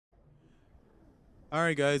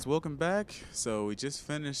Alright guys, welcome back. So we just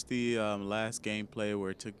finished the last gameplay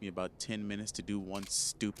where it took me about 10 minutes to do one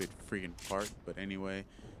stupid freaking part. But anyway,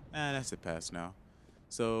 that's a pass now.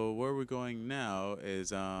 So where we're going now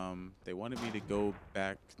is they wanted me to go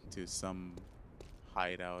back to some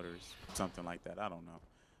hideout or something like that. I don't know.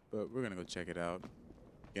 But we're gonna go check it out.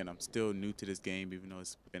 Again, I'm still new to this game even though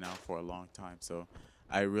it's been out for a long time. So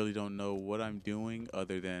I really don't know what I'm doing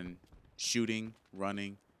other than shooting,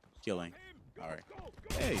 running, killing. Alright.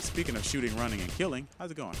 Hey, speaking of shooting, running, and killing,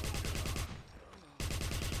 how's it going?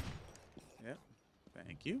 Yep.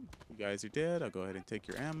 Thank you. You guys are dead. I'll go ahead and take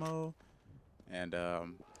your ammo. And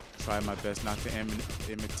try my best not to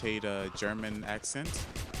imitate a German accent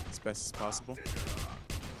as best as possible.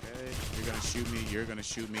 Okay. You're going to shoot me. You're going to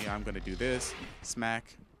shoot me. I'm going to do this.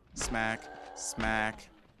 Smack. Smack. Smack.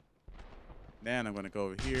 Then I'm going to go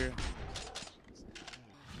over here.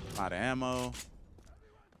 I'm out of ammo.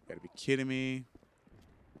 You gotta be kidding me.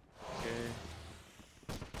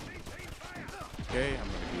 Okay, I'm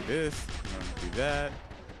gonna do this. I'm gonna do that.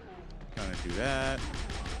 I'm gonna do that.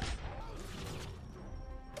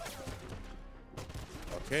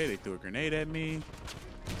 Okay, they threw a grenade at me.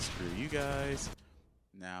 Screw you guys.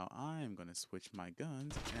 Now I'm gonna switch my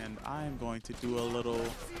guns and I'm going to do a little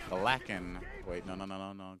blacking. Wait, no.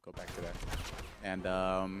 Go back to that. And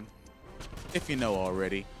if you know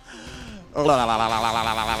already. Oh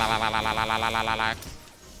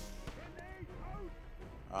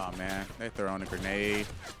man, they're throwing a grenade.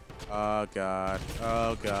 Oh god.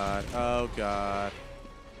 Oh god. Oh god.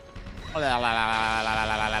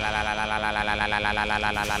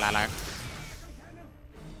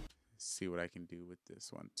 See what I can do with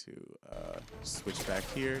this one too. Switch back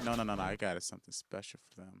here. No. I got something special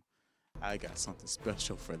for them. I got something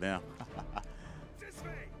special for them.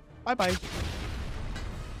 Bye bye.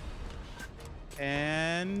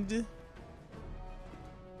 And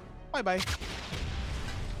bye bye.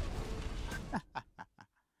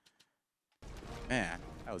 Man,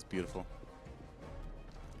 that was beautiful.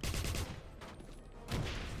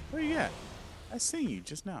 Where you at? I seen you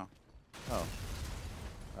just now. Oh.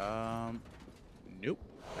 Nope.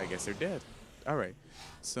 I guess they're dead. All right.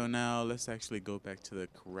 So now let's actually go back to the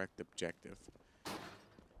correct objective.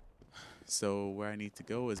 So where I need to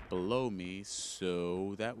go is below me.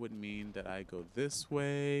 So that would mean that I go this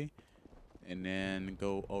way and then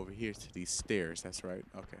go over here to these stairs. That's right.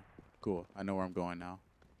 Okay. Cool. I know where I'm going now.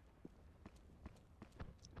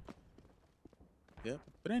 Yep.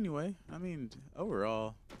 But anyway, I mean,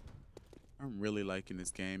 overall, I'm really liking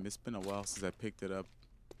this game. It's been a while since I picked it up.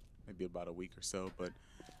 Maybe about a week or so. But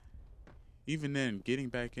even then, getting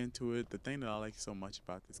back into it, the thing that I like so much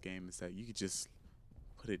about this game is that you could just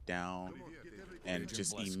put it down and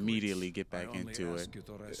just immediately get back into it.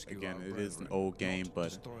 Again, it is an old game,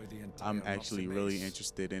 but I'm actually really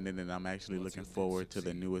interested in it, and I'm actually looking forward to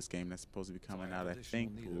the newest game that's supposed to be coming out, I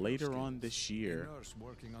think, later on this year.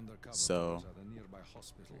 So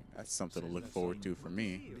that's something to look forward to for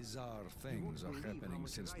me. Bizarre things are happening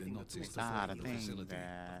since the Nazis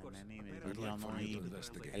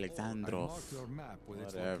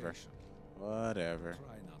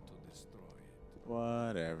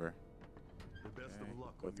Whatever. Okay,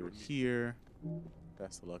 go through here.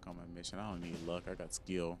 Best of luck on my mission. I don't need luck. I got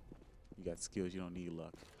skill. You got skills. You don't need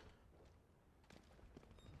luck.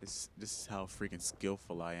 This is how freaking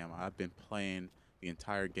skillful I am. I've been playing the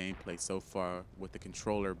entire gameplay so far with the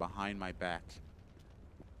controller behind my back.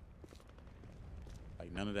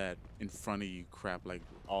 Like none of that in front of you crap like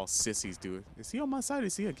all sissies do it. Is he on my side or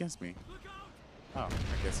is he against me? Oh, I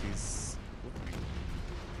guess he's with me.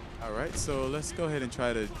 Alright, so let's go ahead and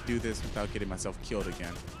try to do this without getting myself killed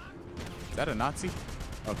again. Is that a Nazi?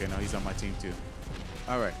 Okay, no, he's on my team too.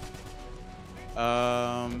 Alright.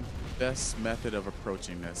 Best method of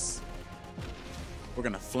approaching this. We're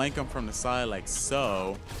gonna flank him from the side like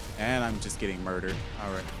so, and I'm just getting murdered.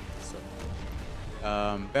 Alright, so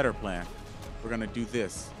better plan. We're gonna do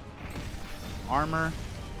this. Armor.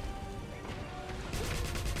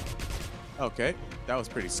 Okay, that was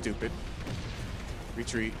pretty stupid.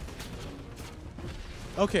 Retreat.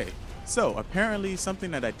 Okay, so apparently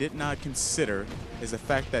something that I did not consider is the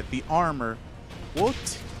fact that the armor will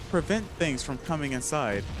prevent things from coming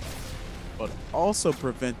inside, but also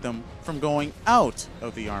prevent them from going out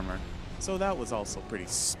of the armor. So that was also pretty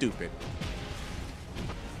stupid.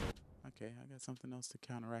 Okay, I got something else to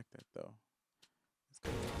counteract that though. Let's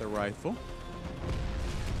go with the rifle.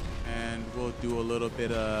 And we'll do a little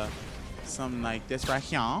bit of something like this right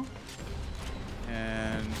here.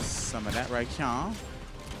 And some of that right here. And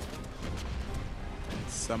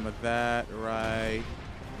some of that right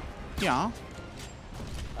here.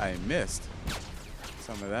 I missed.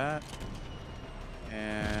 Some of that.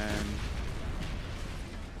 And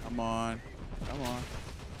come on. Come on.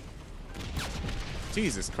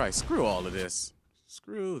 Jesus Christ. Screw all of this.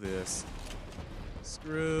 Screw this.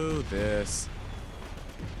 Screw this.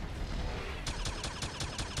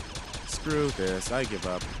 Screw this. I give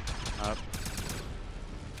up. Up.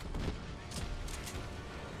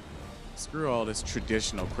 Screw all this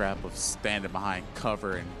traditional crap of standing behind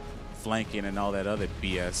cover and flanking and all that other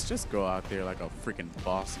BS. Just go out there like a freaking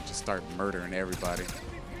boss and just start murdering everybody.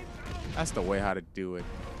 That's the way how to do it.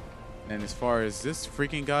 And as far as this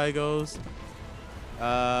freaking guy goes,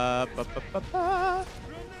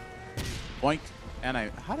 boink. And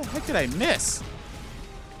how the heck did I miss?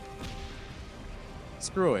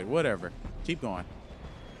 Screw it, whatever. Keep going.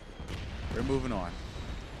 We're moving on.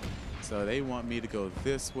 So they want me to go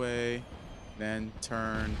this way, then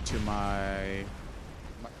turn to my...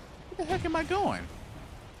 Where the heck am I going?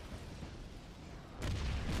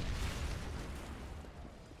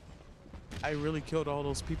 I really killed all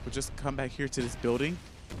those people just to come back here to this building?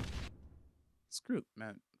 Screw it,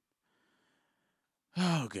 man.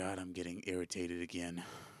 Oh God, I'm getting irritated again.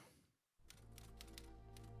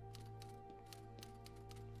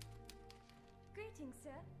 Greetings, sir.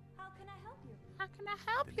 How can I help you? How can I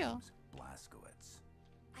help you? Blaskowitz.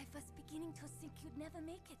 I was beginning to think you'd never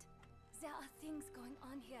make it. There are things going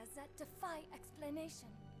on here that defy explanation.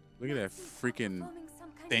 Look at that Nazis are freaking performing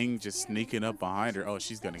some kind of thing just experiment sneaking up on behind her. Oh, civilians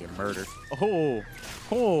she's in gonna get Jelken. murdered. Oh,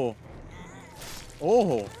 oh,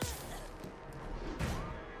 oh.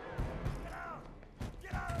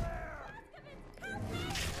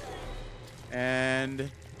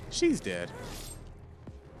 And she's dead.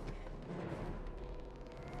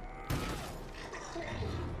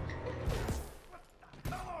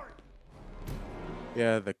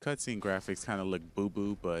 Yeah, the cutscene graphics kind of look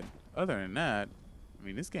boo-boo, but other than that, I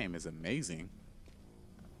mean, this game is amazing.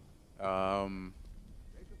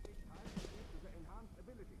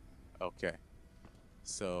 Okay.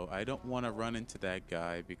 So I don't want to run into that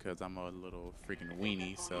guy because I'm a little freaking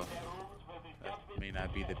weenie, so that may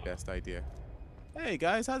not be the best idea. Hey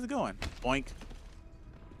guys, how's it going? Boink.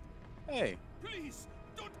 Hey. Please,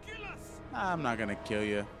 don't kill us! I'm not gonna kill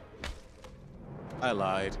you. I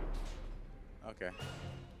lied. Okay.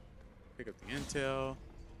 Pick up the intel.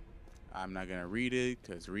 I'm not gonna read it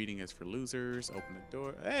because reading is for losers. Open the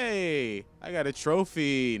door. Hey, I got a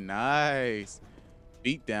trophy. Nice.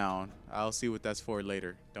 Beat down. I'll see what that's for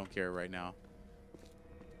later. Don't care right now.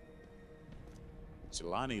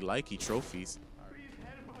 Jelani likey trophies.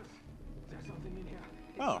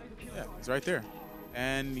 Oh, yeah, it's right there.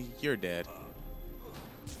 And you're dead.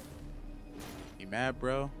 You mad,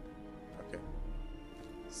 bro? Okay.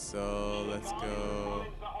 So let's go.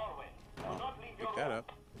 Oh, pick that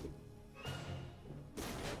up.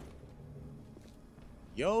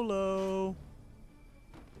 YOLO.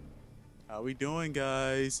 How we doing,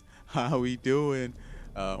 guys? How we doing?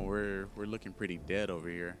 We're looking pretty dead over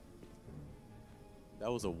here.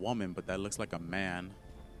 That was a woman, but that looks like a man.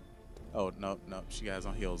 Oh, no, no, she has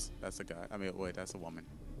on heels. That's a guy. I mean, wait, that's a woman.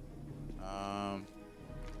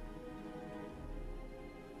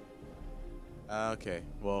 Okay,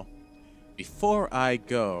 well, before I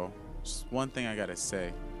go, just one thing I gotta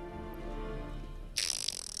say.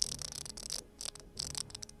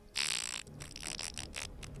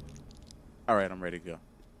 All right, I'm ready to go.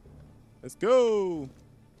 Let's go.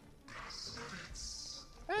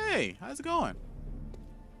 Hey, how's it going?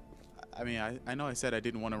 I mean, I know I said I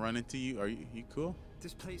didn't want to run into you. Are you cool?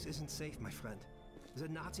 This place isn't safe, my friend. The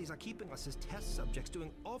Nazis are keeping us as test subjects,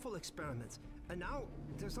 doing awful experiments. And now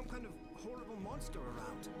there's some kind of horrible monster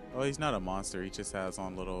around. Oh, he's not a monster. He just has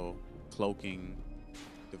on little cloaking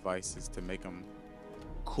devices to make him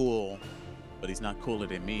cool. But he's not cooler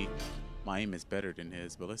than me. My aim is better than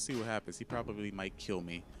his. But let's see what happens. He probably might kill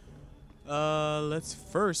me. Let's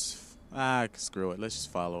first... screw it. Let's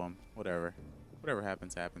just follow him. Whatever. Whatever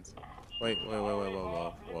happens, happens. Wait,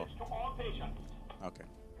 whoa. Okay.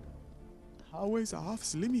 Highways are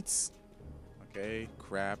off limits. Okay,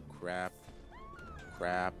 crap.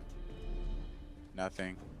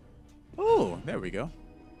 Nothing. Oh, there we go.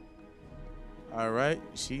 Alright,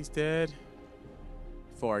 she's dead.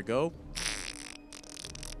 Before I go.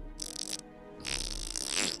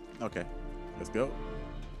 Okay, let's go.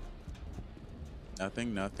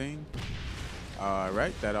 Nothing.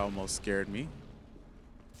 Alright, that almost scared me.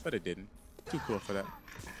 But it didn't. Too cool for that.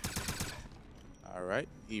 Alright,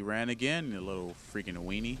 he ran again, a little freaking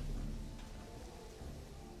weenie.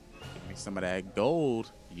 Give me some of that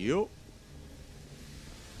gold. Yup.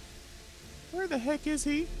 Where the heck is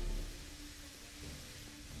he?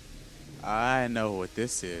 I know what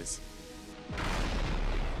this is.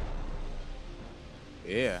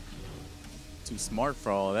 Yeah. Too smart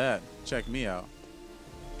for all that. Check me out.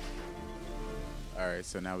 Alright,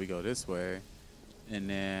 so now we go this way. And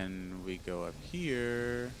then we go up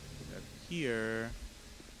here. Up here.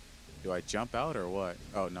 Do I jump out or what?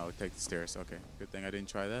 Oh, no. Take the stairs. Okay. Good thing I didn't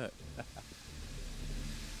try that.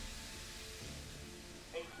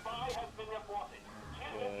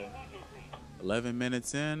 11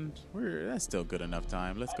 minutes in. That's still good enough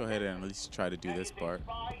time. Let's go ahead and at least try to do this part.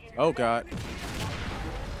 Oh, God.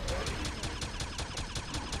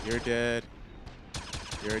 You're dead.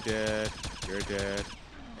 You're dead. You're dead.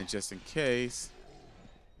 And just in case,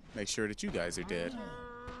 make sure that you guys are dead.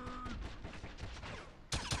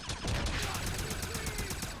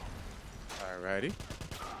 Alrighty.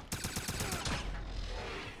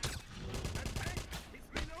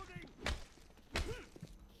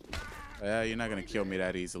 Yeah, you're not gonna kill me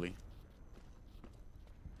that easily.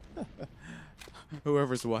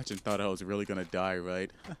 Whoever's watching thought I was really gonna die,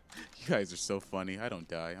 right? You guys are so funny. I don't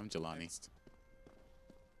die. I'm Jelani.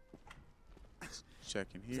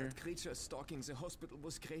 Checking here. That creature stalking the hospital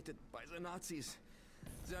was created by the Nazis.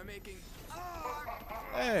 They're making...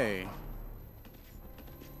 Hey.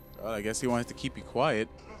 Well, I guess he wanted to keep you quiet.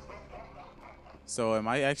 So am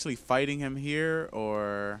I actually fighting him here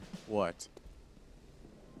or what?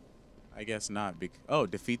 I guess not. Oh,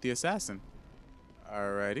 defeat the assassin.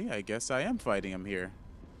 Alrighty, I guess I am fighting him here.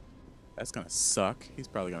 That's gonna suck. He's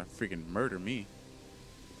probably gonna freaking murder me.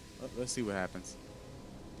 Let's see what happens.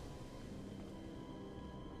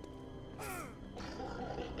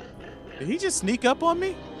 Did he just sneak up on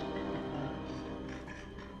me?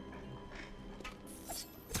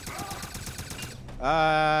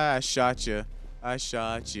 I shot you. I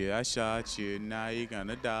shot you. I shot you. Now you're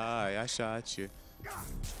gonna die. I shot you.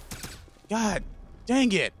 God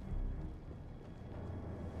dang it.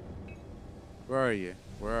 Where are you?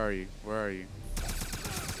 Where are you? Where are you?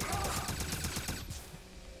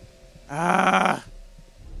 Ah!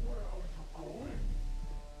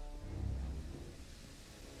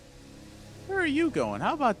 Where are you going?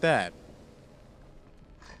 How about that?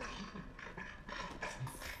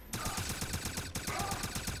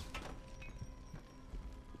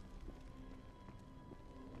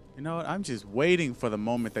 You know what? I'm just waiting for the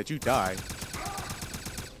moment that you die.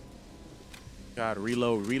 God,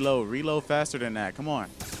 reload, reload, reload faster than that. Come on.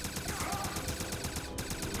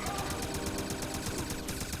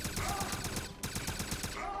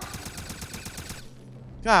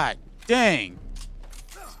 God dang.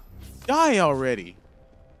 Die already.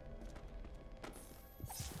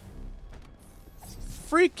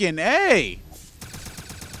 Freaking A.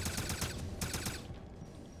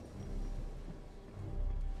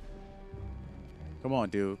 Come on,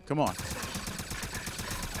 dude. Come on.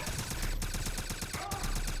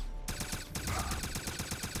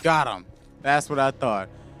 Got him. That's what I thought.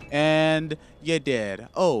 And you're dead.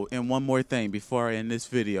 Oh, and one more thing before I end this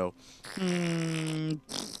video.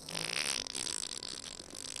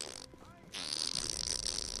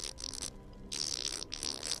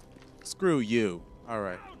 Screw you. All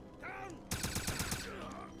right.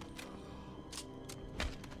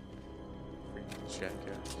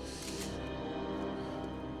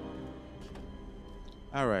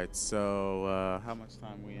 All right, so how much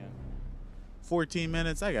time we in? 14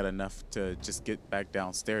 minutes. I got enough to just get back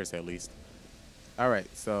downstairs at least. All right,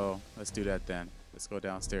 so let's do that then. Let's go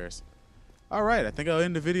downstairs. All right, I think I'll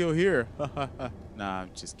end the video here. Nah,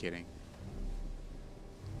 I'm just kidding.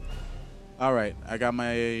 All right, I got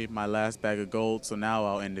my last bag of gold, so now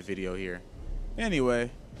I'll end the video here.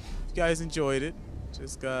 Anyway, if you guys enjoyed it,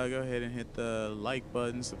 just go ahead and hit the like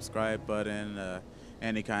button, subscribe button,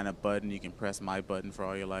 any kind of button. You can press my button for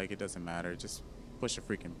all you like. It doesn't matter. Just push a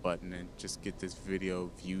freaking button and just get this video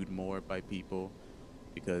viewed more by people,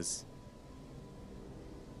 because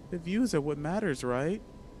the views are what matters, right?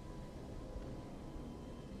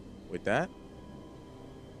 With that,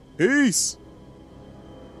 peace.